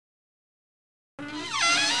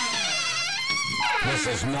This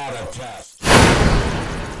is not a test.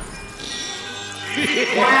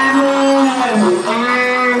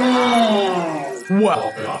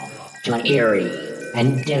 Welcome to an eerie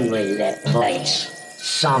and dimly lit place,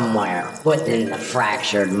 somewhere within the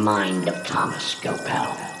fractured mind of Thomas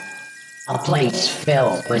Scopel. A place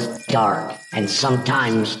filled with dark and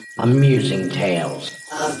sometimes amusing tales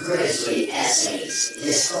of grisly essays,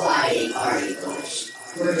 disquieting articles,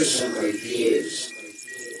 gruesome reviews,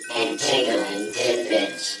 and tingling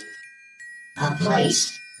tidbits. A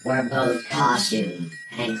place where both costume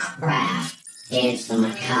and craft dance the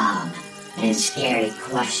macabre, and scary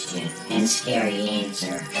question and scary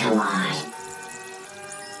answer collide.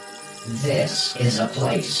 This is a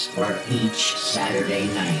place where each Saturday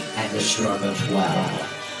night at the stroke of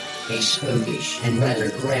 12, a spookish and rather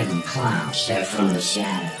grim clown steps from the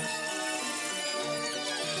shadows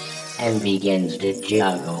and begins to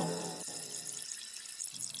juggle.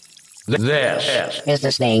 This is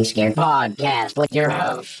the Staying Scared podcast with your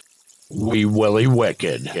host, Wee Willie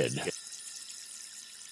Wicked.